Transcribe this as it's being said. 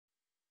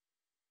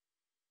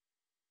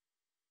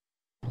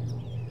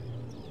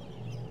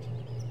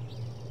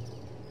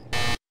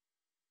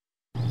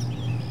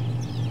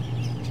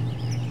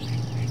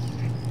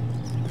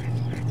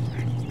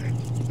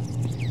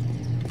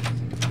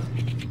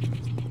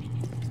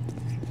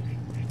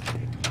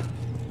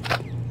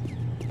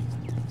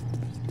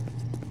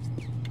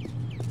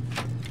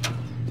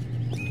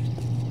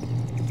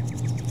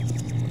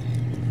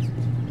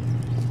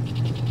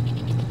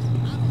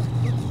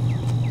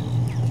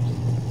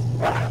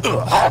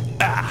Ugh.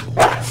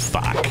 Ah,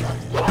 fuck.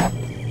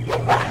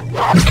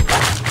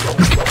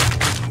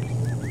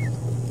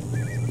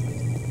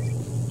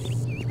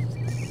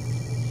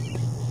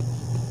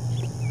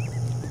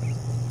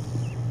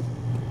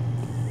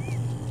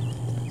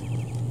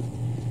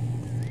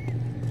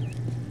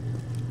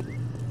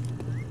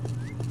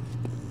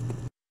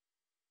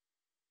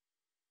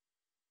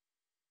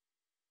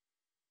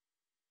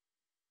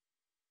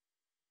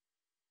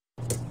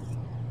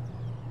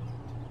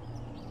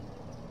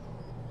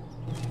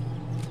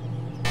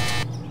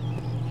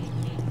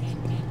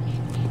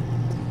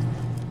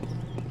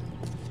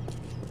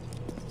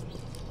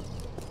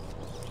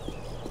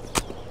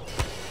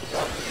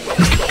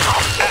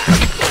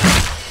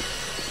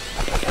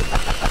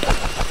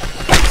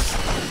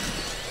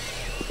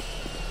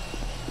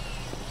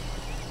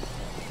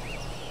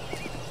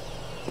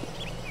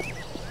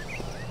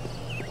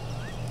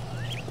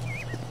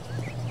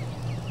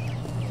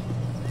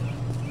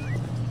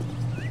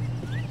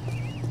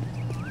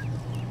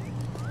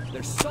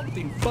 There's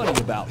something funny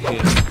about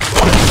him.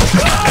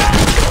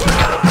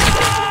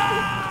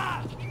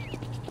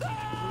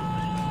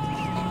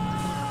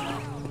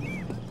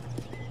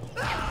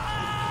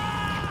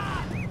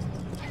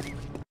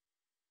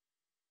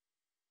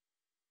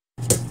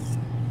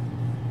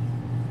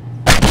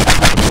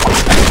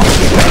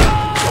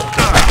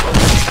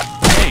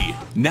 Hey,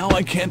 now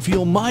I can't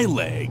feel my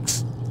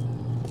legs.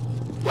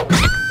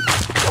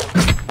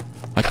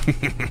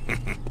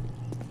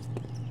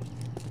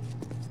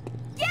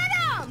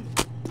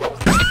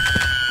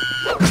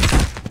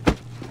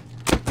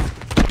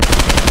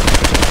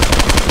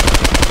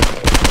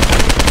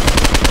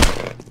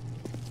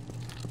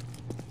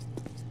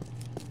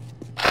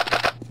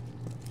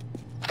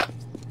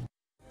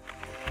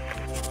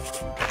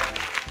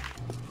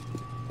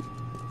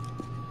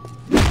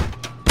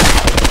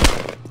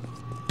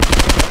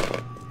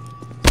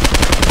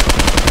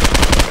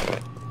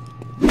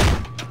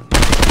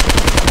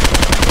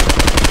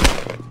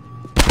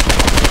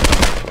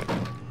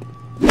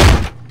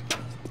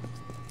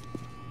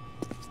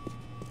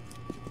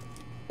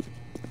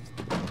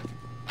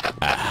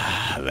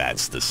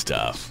 That's the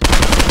stuff.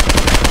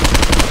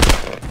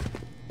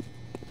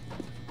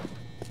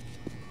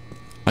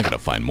 I gotta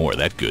find more of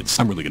that goods.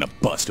 I'm really gonna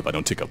bust if I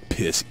don't take a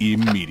piss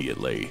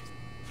immediately.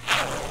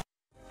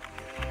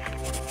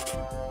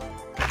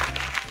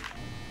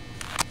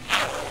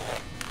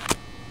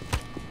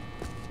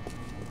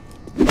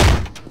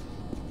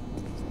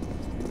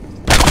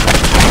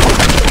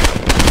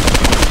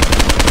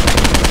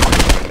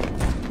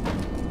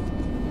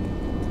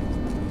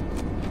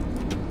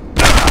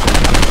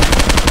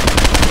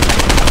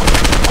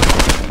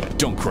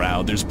 Don't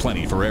crowd, there's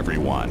plenty for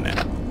everyone.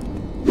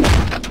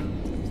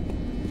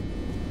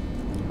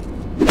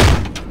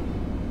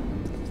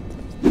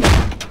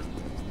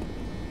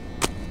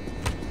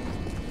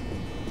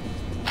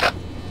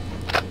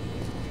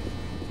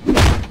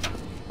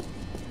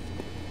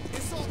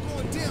 It's all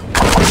going down.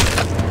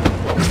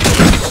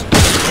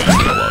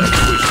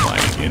 Push my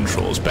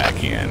intros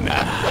back in.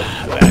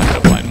 I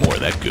gotta find more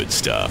of that good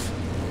stuff.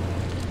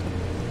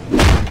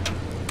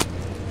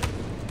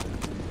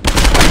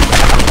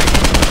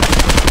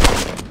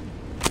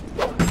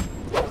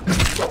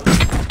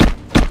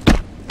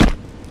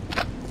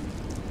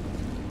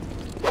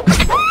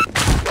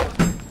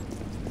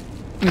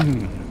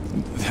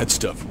 That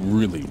stuff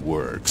really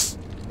works.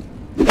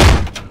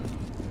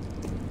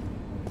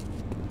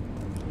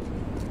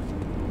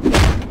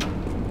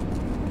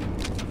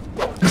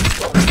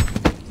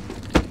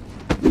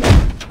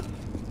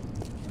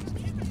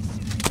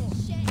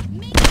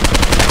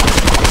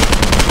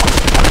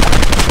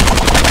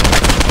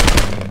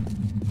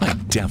 I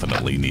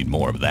definitely need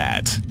more of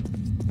that.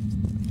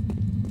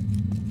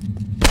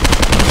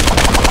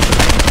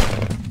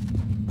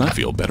 I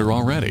feel better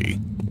already.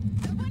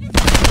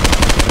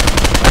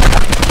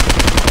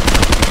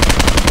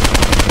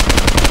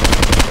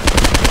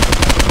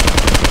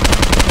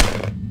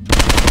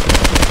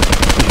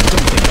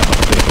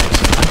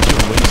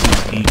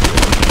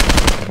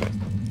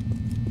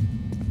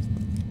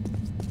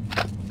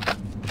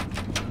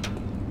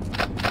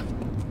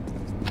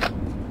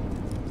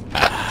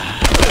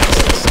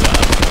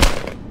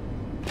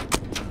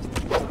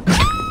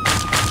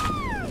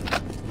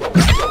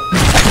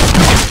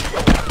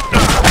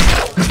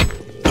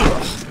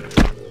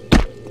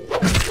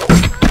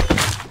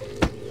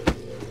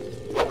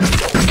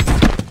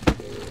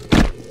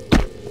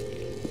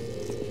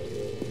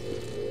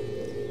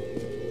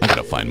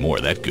 Find more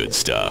of that good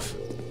stuff.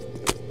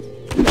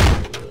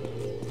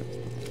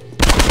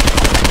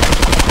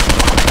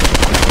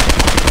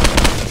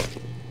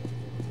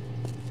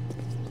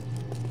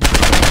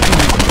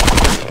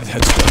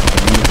 That stuff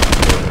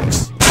really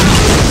works.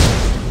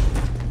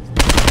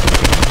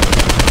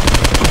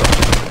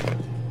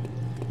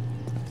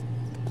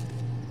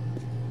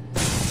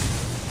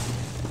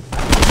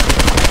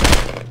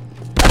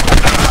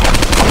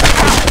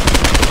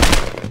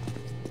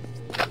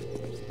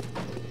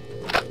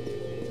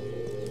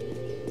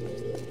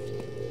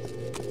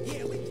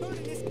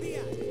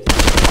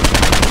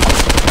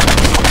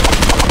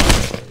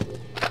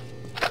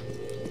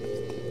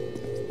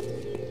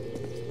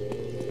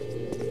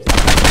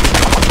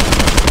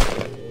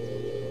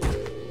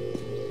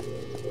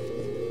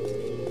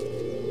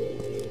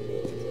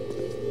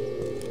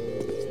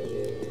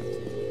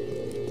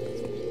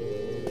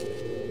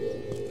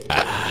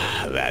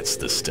 That's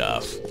the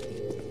stuff.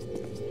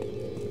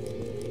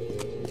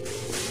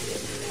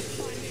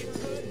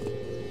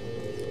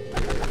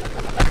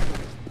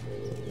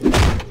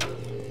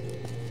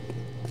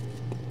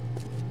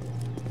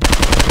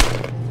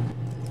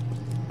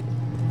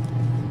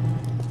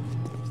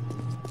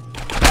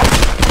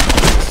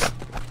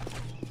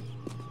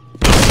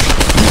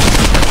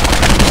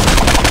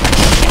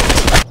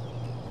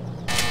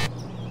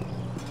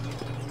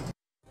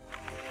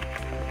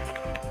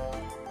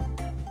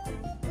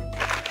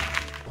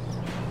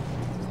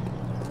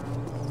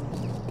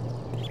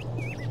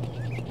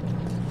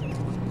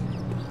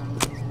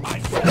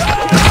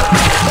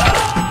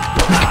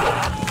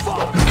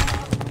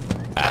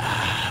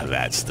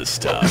 That's the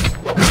stuff.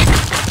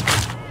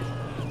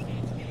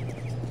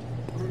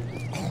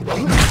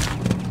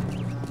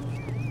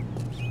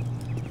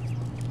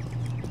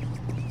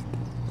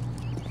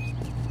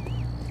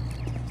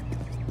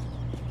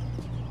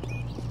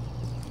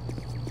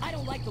 I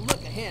don't like the look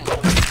of him.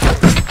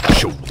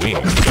 Swing.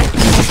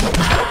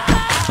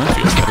 I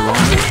feel better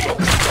already.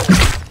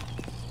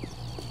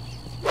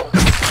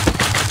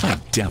 I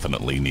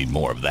definitely need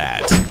more of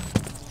that.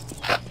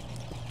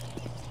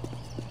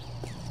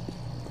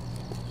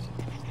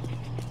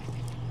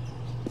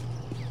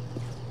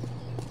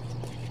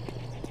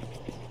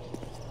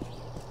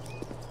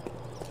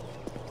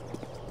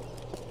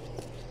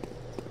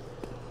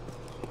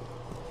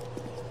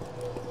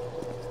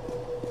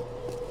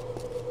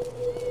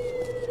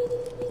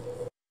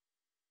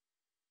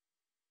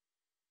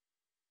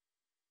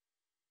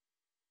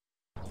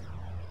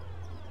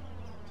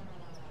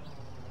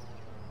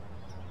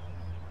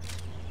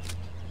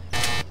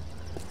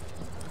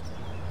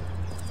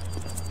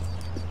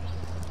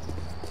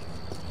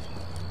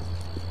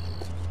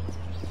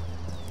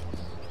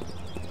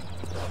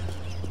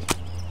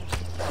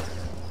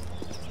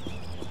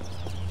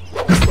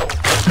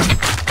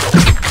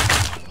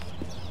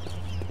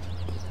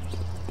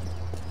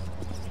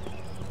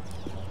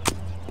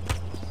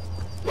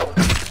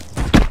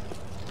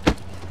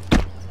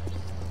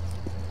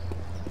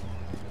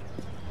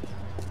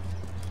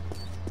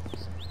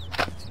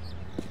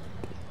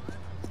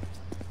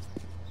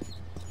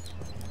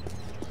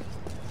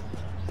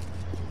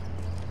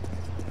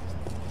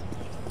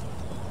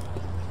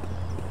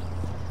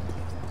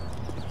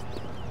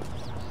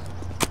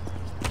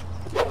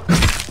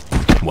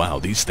 Wow,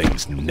 these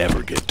things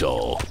never get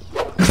dull.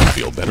 I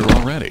feel better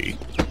already.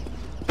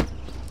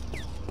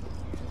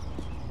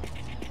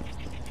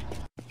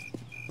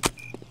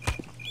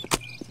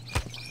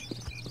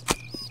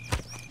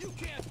 You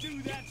can't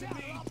do that to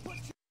me.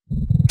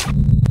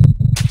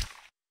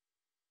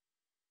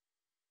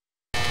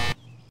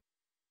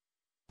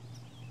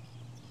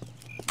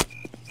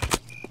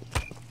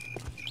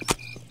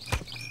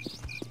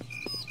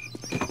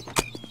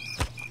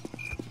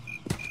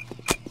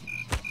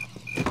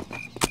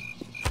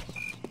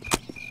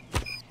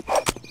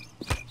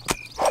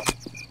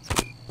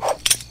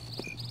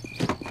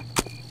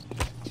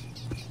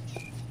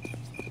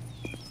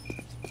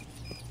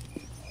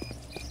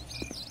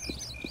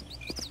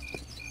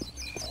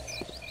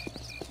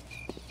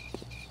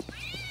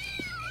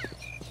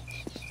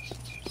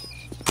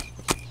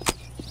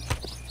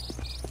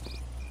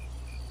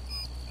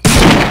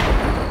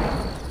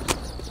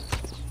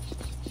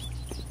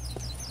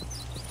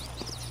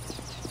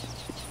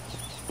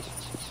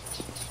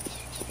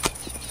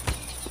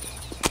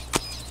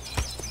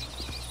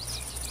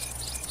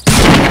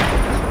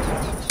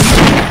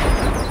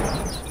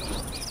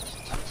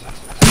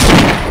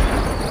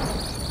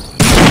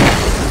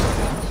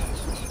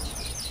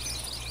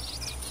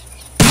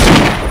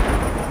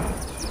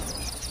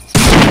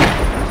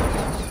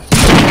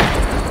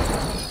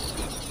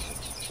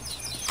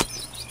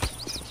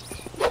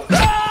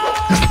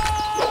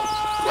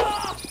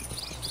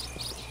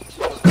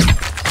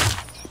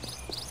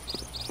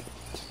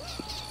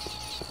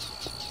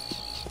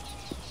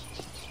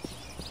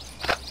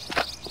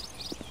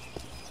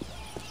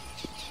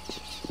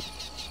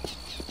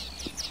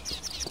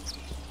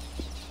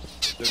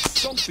 There's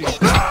something.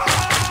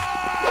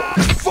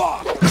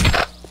 Fuck!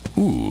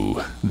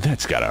 Ooh,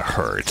 that's gotta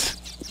hurt.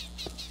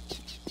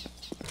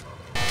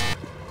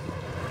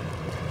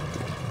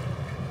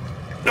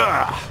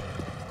 Ah!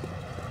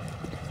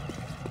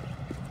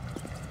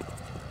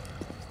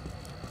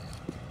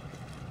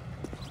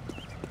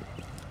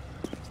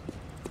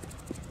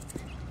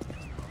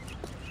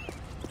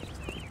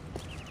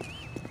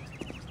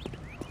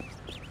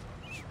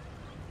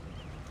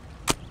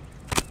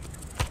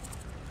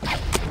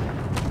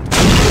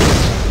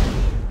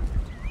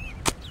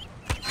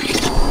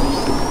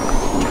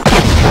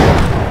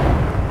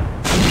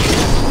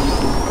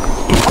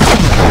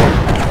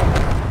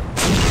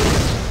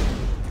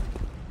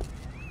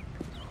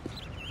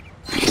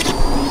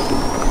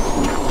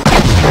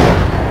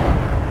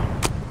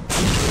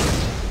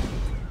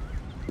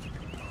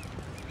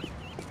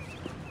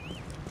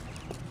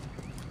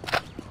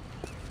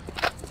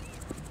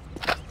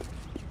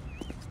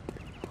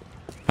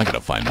 I gotta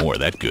find more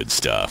of that good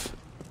stuff.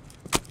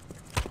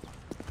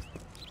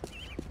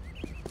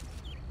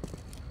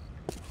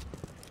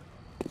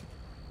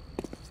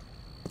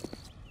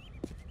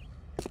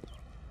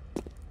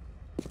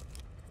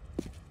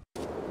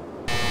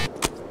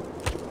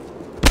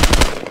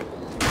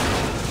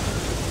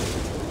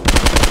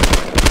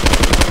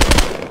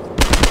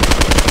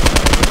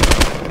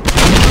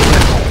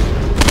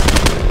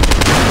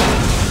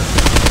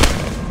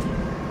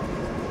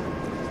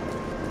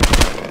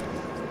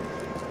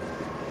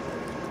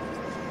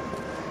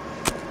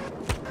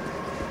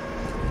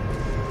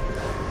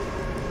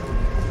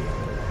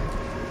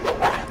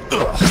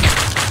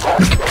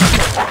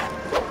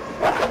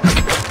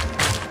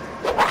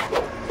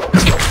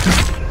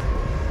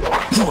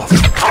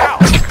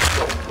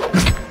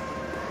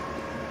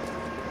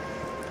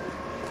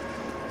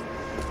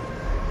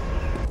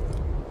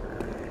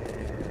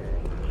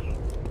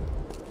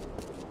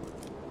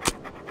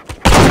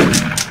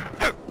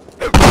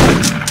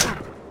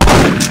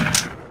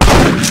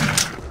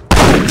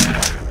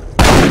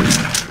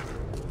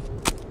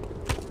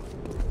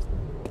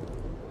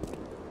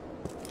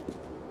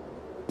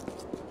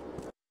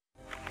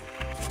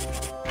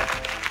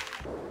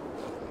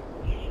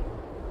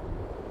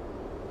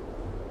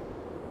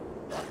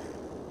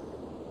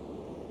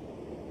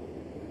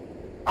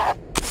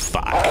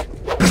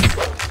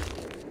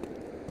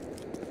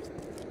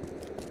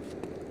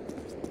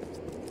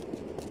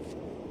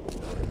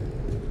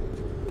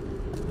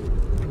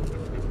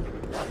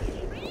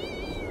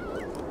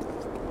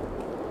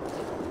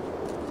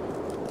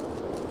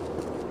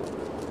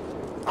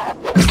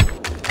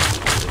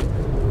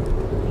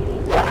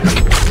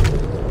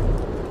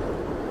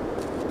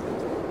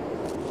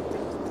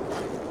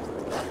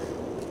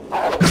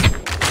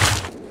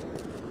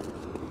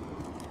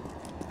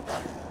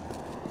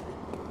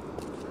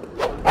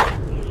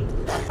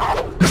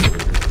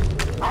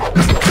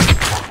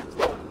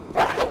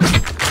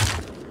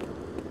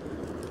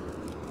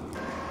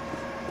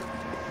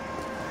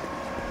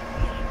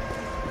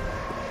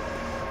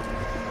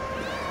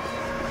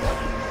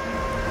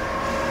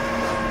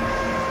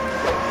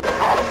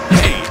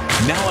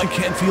 Now I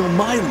can't feel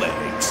my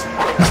legs.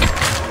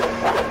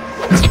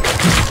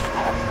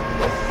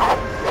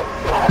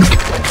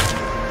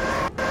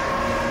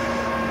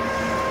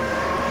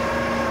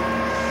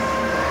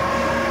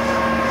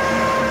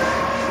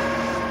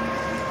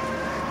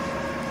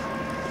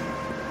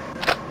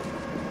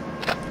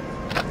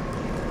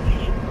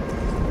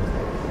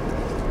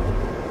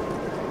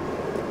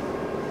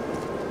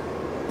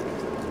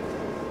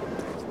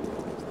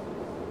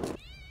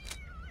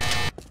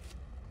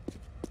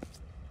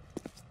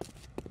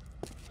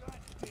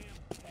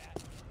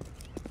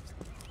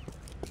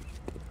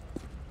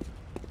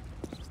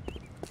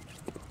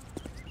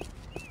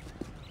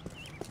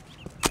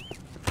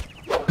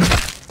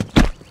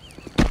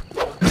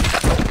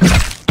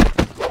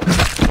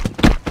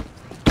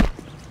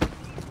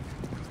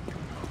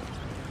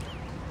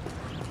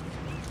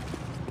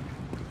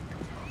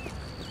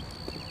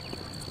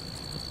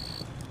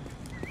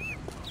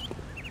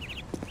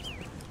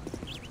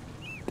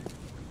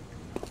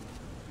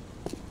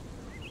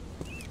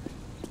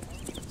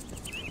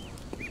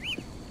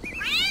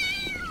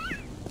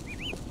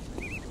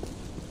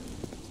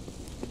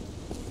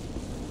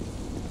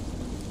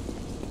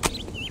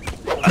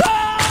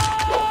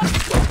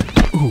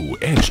 Ooh,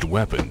 edged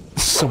weapon.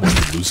 Someone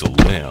could lose a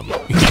limb.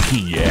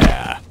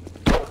 Yeah.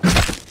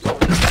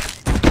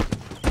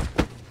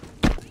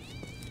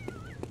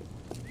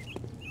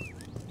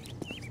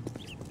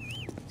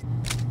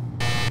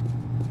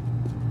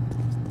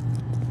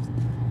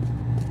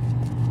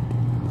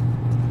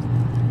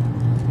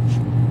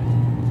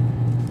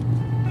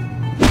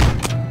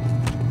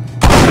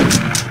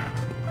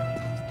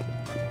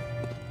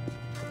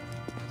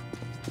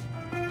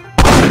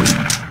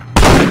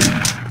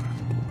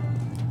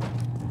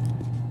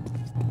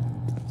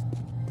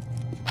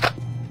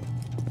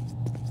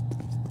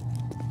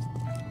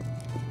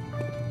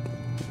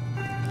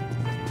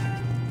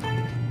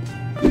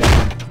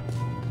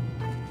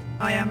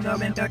 I am the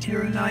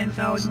Mentor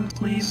 9000,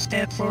 please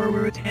step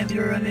forward and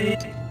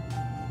urinate.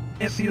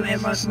 If you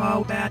have a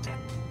small bat,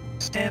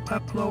 step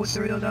up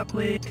closer to the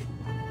plate.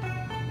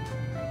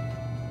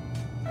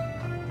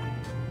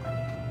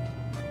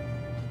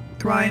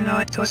 Try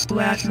not to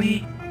splash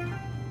me.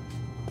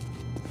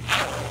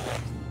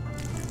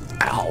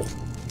 Ow.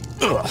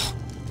 Ugh.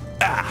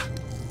 Ah.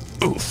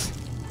 Oof.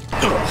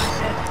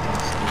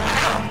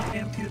 Ugh.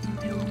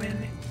 Impudent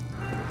human.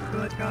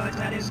 Good God,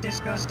 that is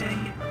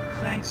disgusting.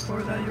 Thanks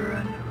for the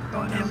urine.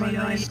 Have a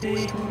nice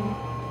day.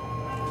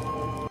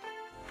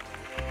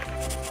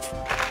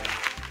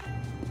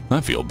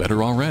 I feel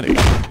better already.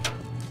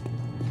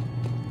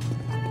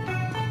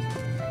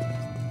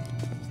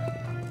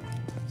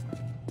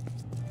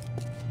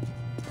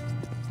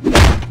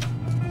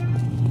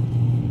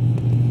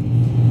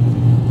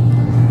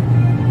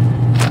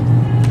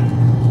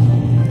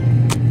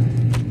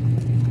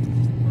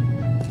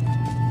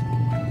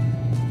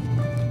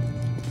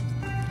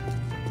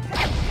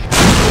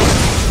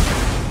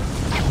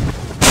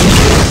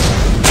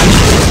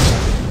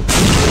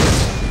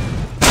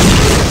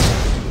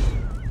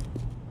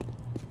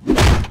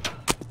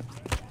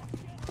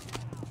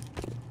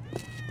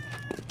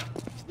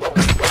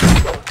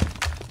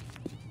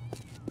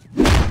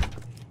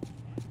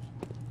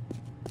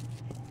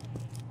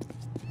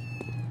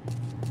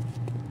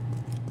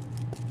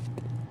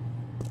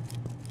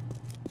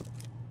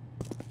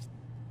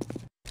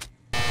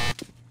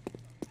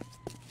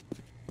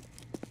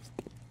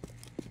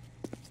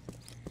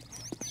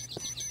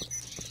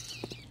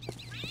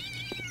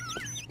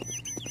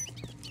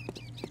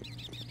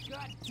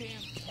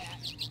 Goddamn cat.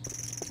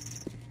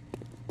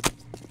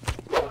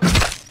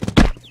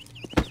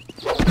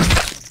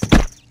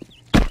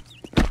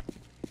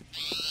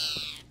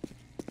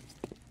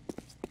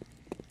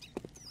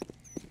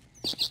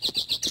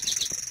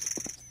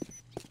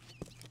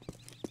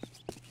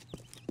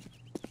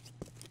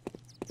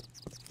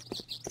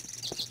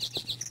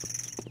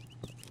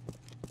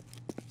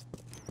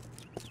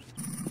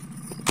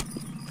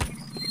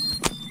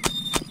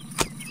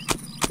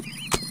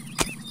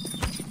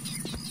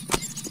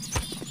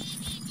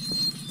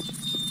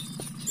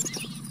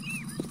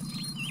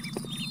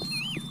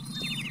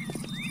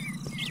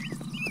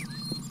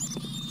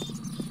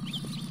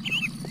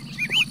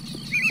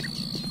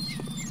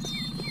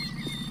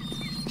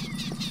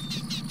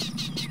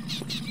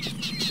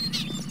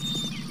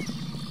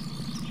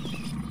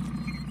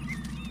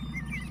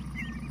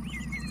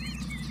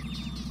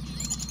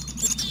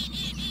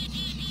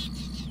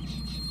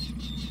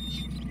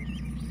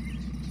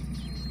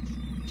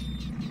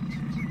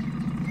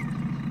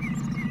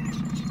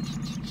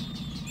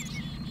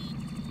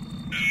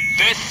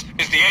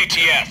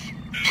 ATF.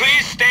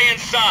 Please stay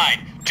inside.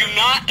 Do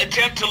not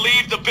attempt to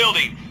leave the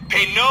building.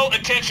 Pay no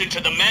attention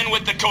to the men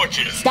with the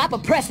torches. Stop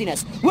oppressing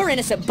us. We're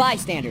innocent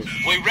bystanders.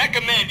 We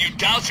recommend you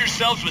douse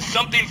yourselves with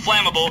something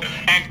flammable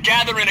and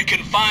gather in a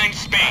confined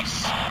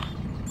space.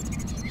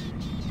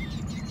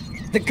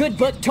 The good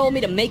book told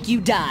me to make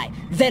you die,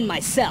 then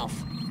myself.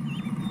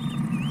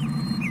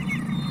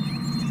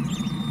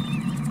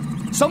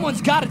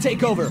 Someone's gotta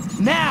take over,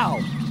 now!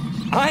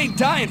 I ain't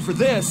dying for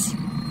this.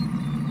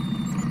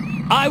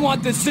 I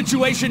want this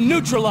situation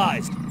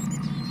neutralized.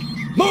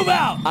 Move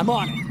out! I'm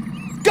on it.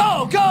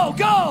 Go, go,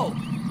 go!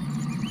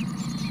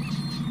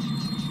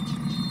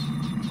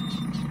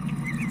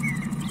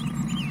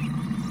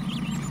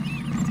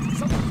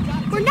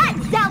 We're not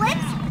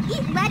zealots!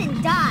 Eat lead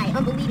and die,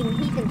 unbelieving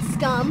heathen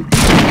scum.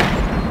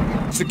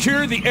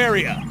 Secure the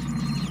area.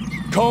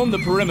 Comb the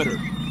perimeter.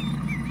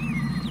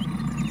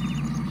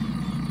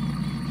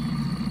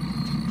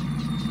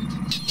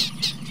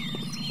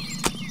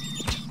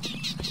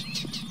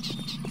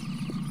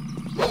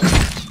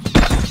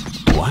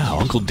 Wow,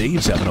 Uncle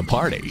Dave's having a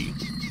party.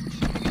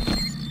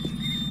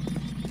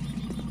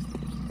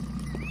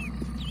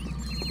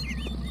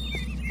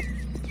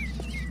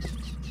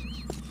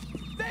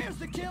 There's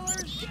the killer!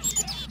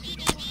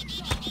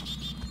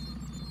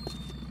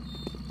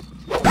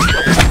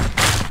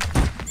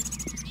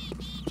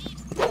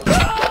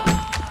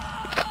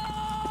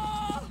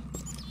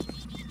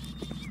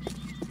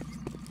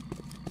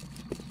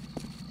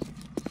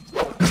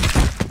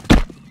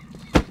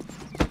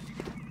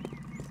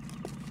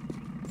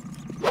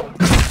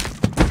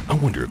 I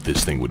wonder if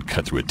this thing would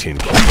cut through a tin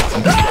can.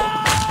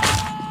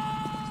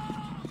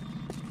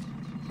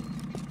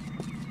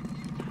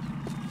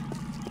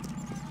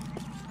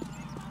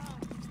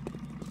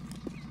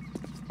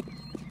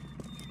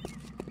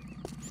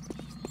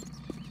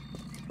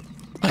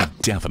 I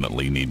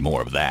definitely need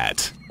more of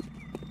that.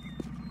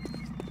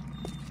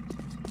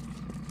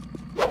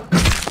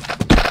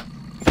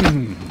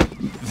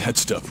 That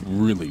stuff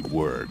really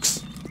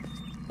works.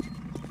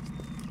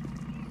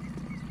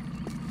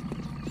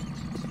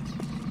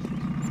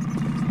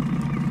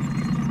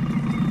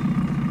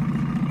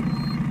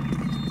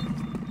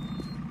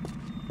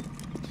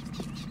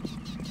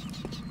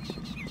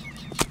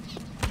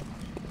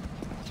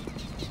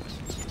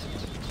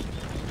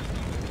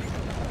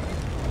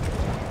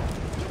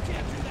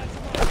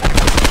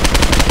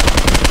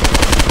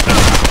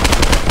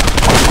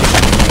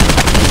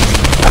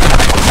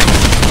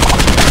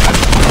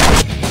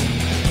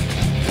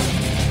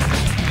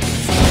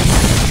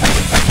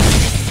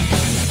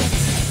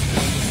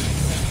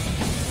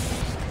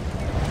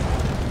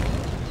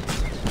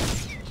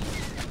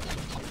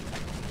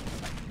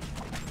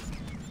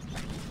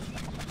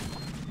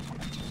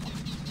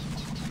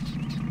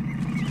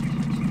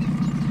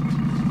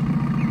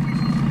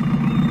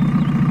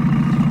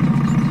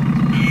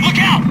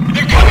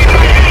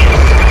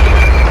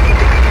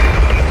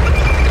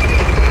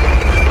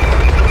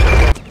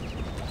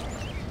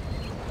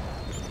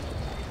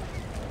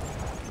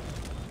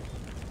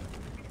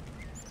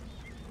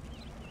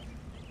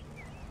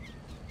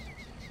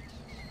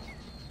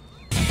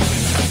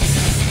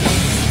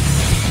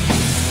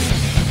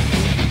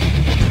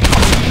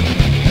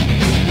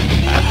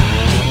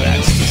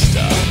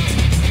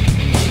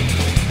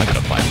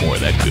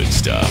 Good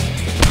stuff.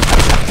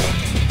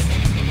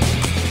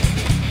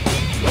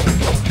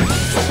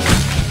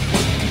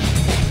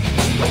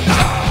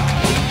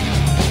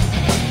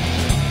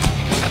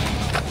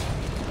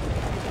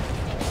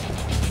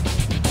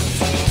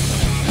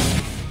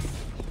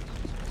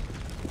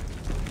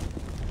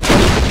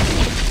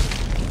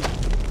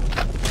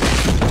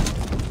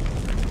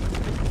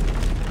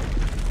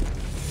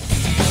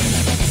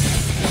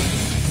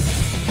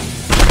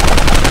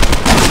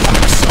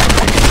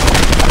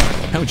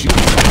 How'd you do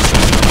this?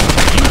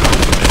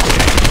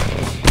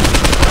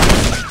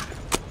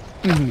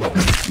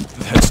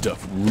 That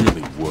stuff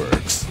really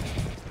works.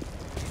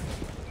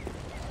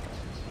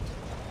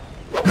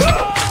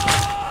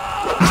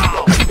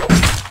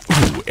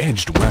 Ooh,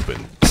 edged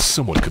weapon.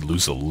 Someone could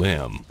lose a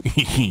limb.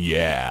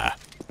 Yeah.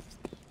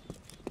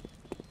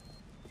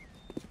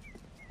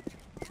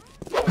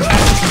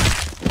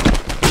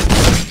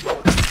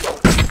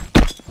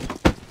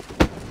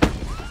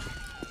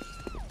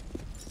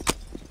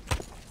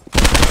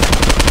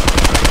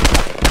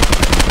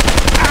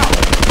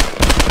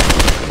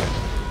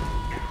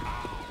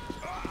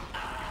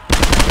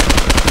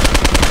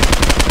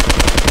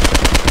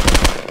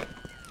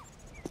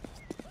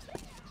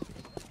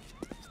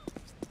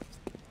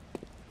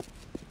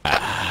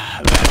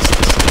 That's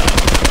the stuff.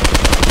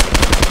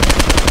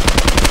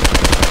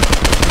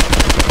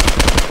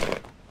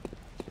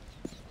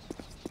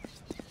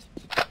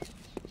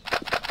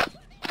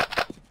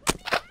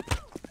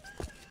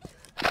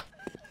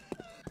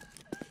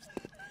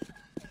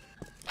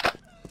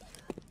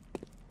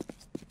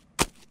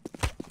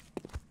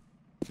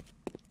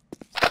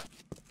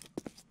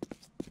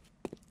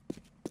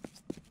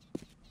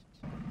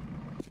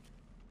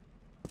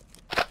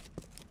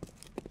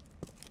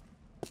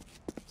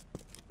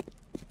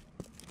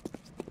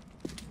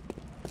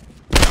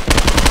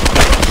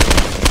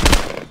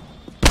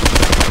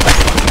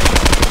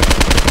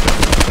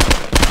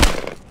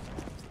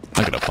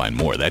 find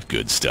more of that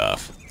good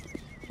stuff.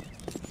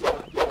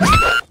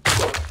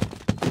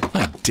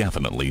 I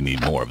definitely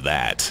need more of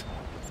that.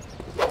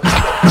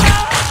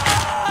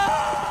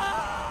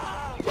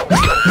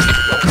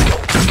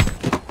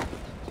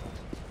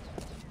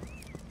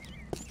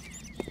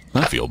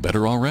 I feel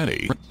better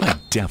already. I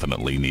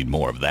definitely need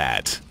more of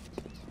that.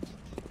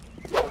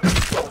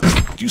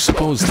 Do you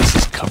suppose this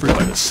is covered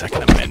by the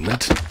Second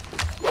Amendment?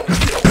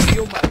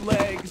 Feel my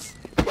legs.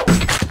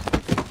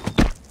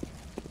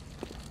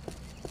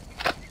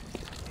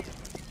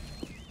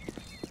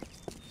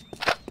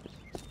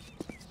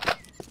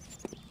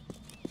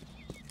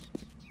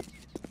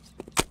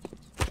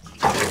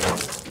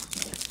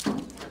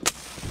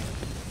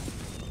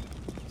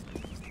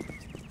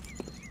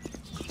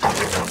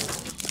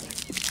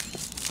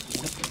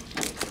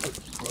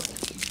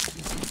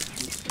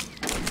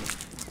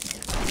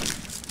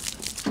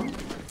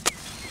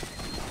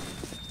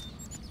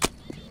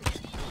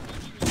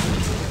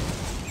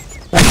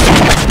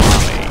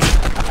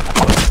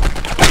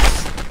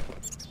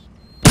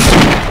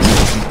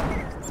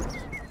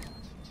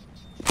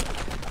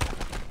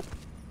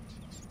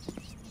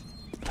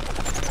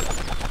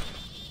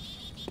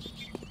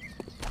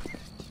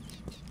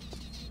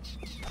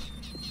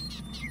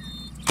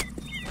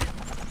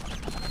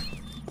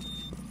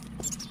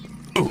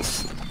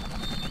 Oof.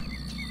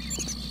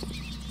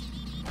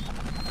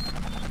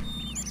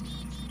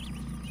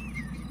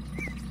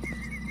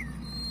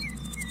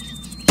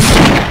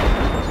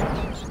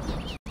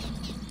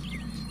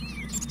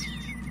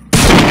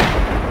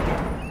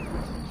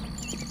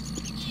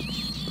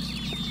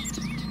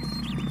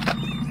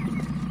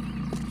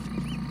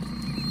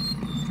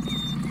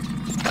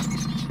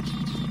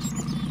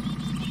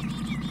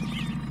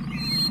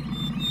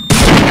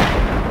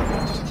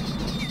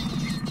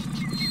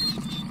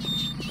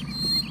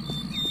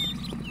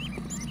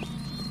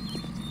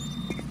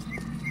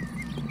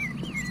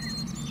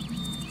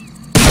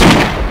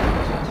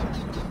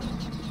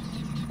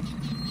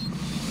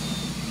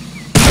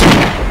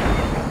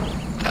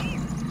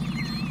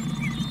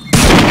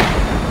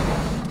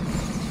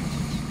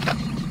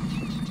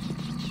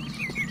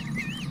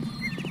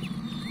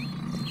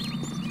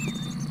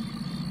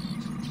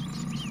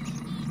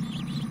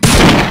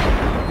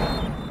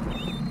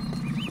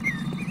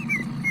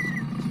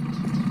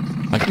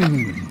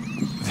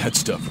 That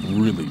stuff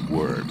really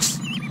works.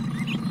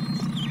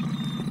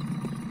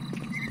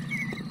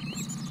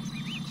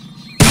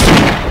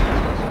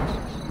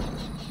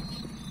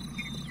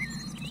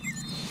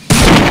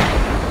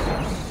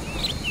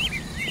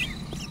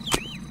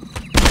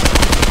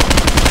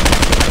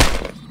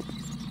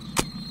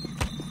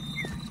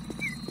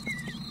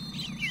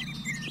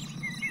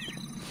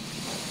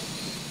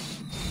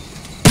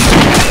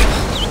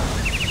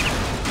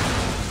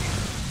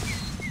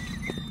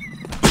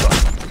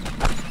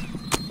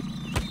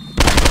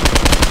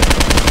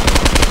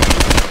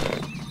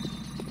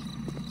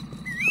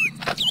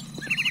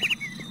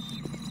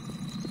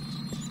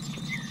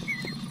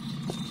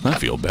 I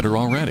feel better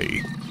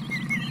already.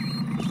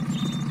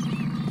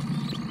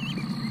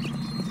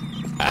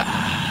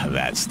 Ah,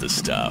 that's the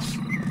stuff.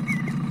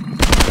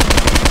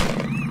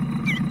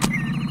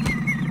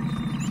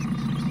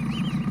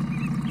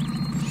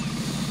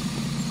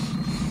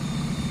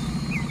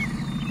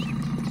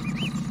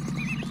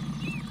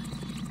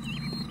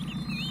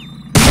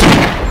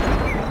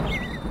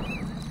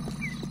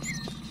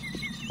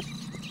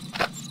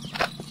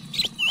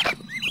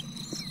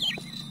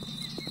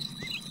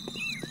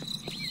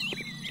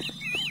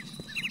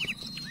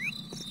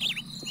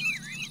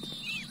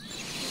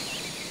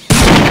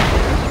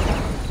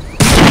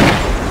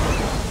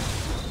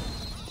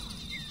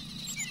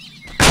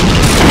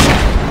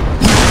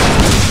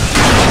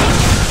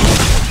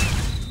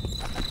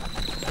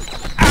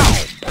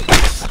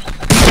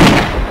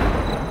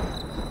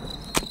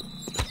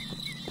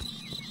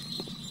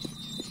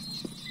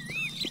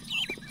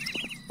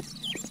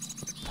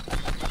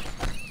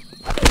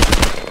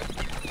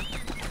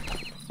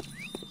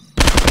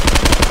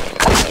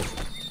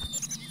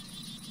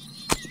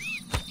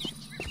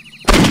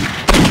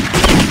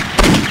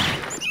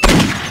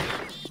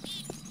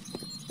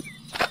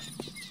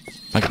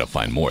 I gotta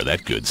find more of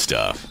that good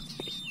stuff.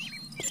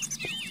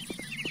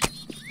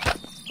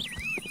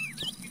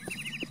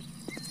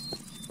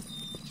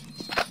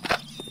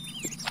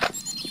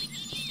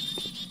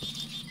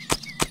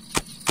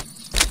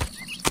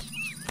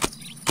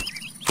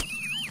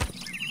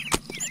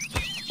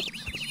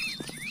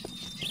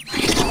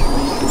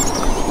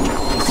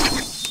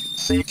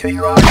 CT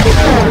rocket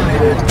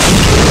activated.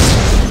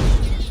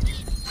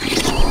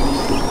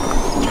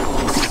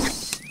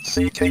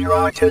 CT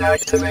rocket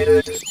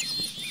activated.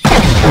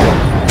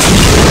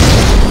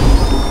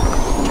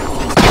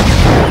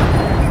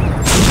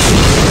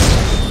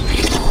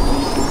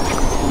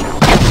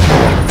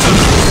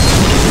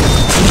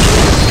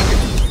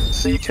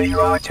 CT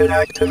rocket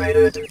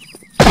activated.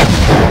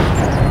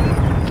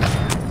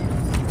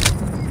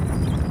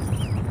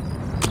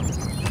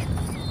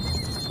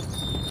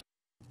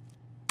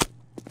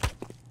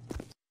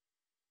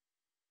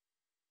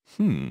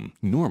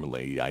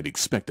 Normally, I'd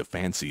expect a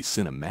fancy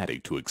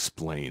cinematic to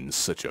explain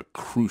such a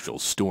crucial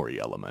story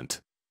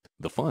element.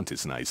 The font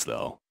is nice,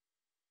 though.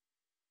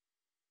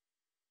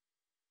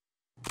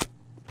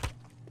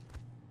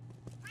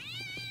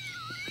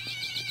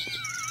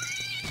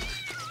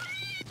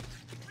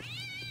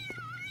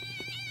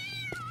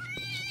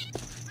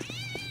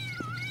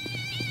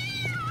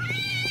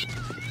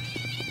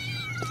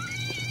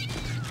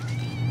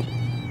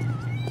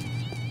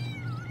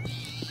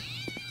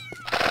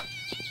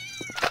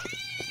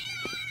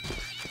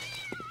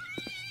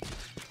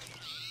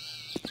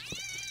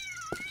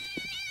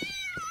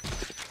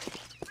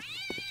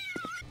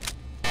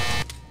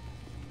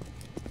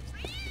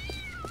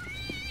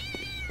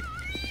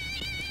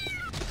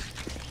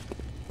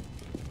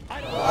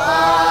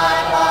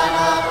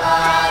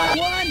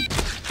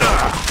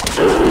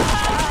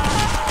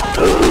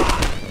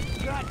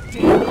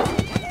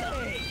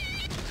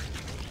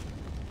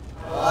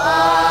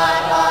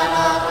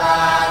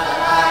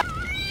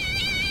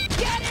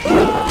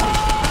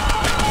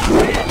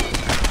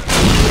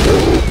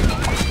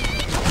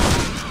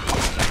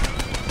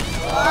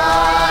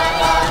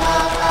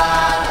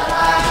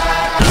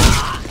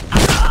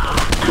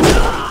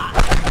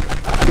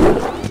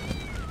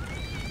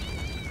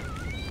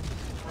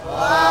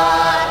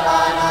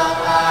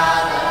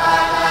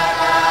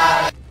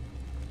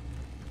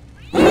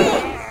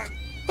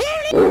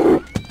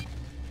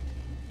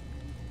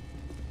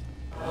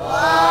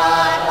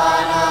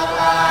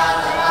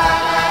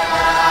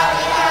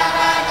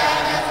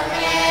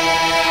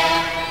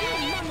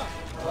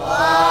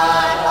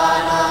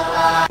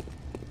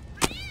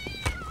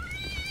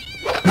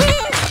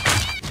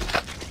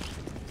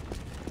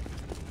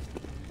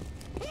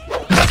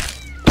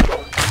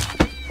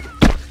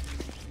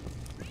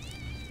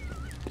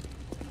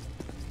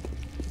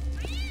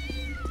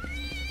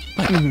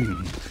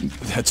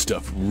 That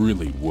stuff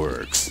really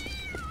works.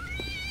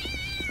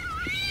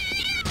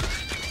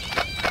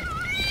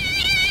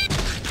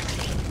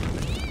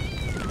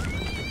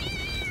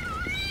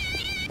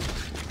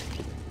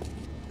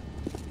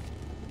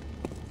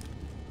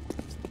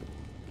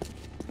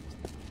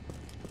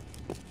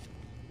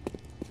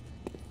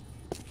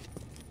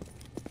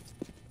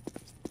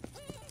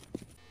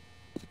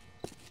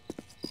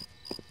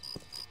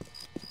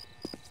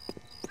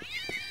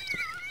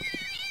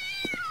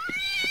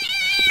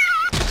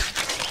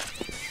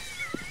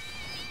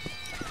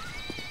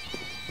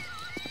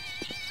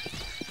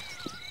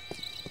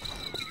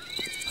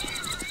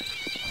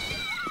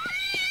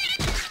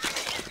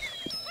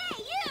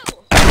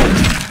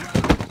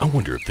 I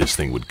wonder if this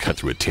thing would cut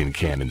through a tin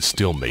can and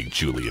still make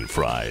julienne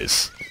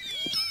fries.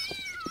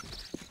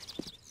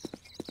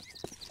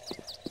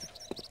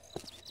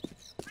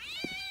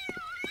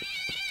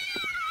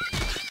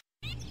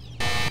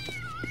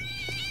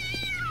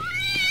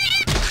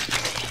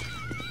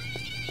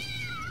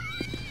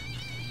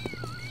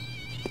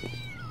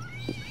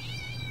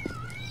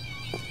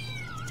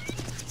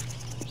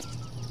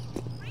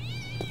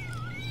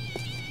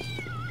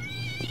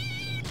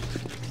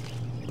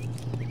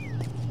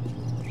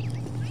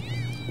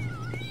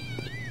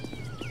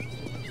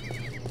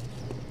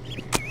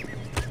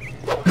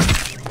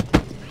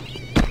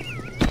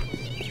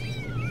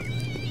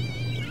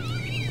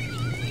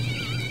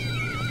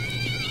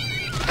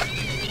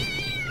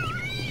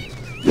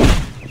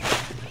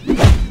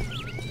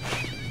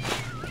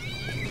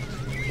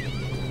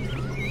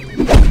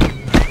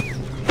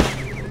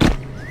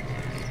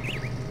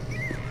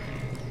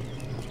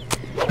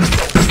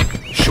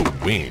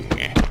 Wing.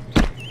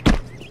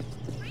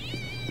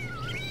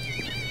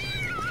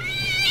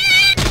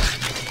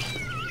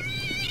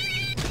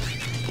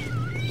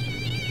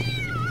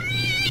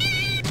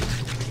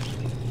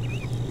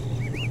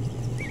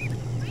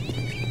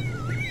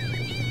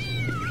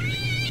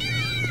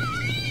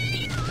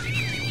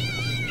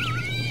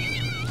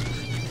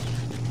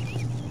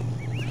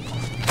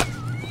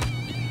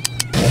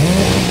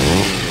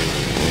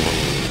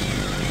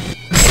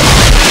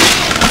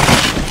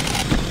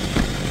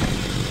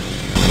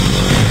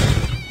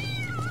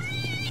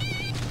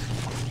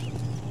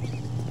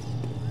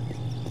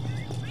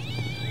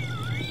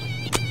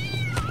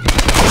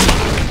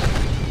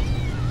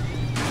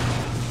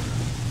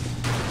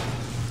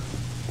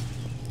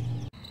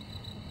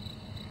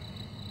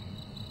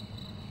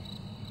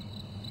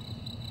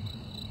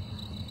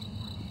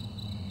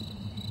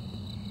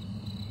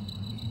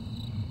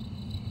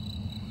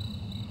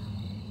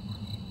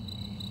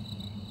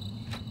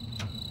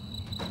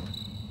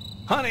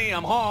 Honey,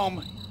 I'm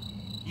home.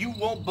 You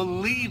won't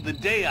believe the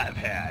day I've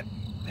had.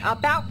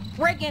 About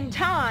friggin'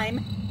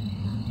 time.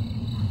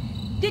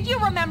 Did you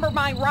remember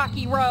my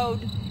rocky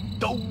road?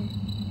 Oh,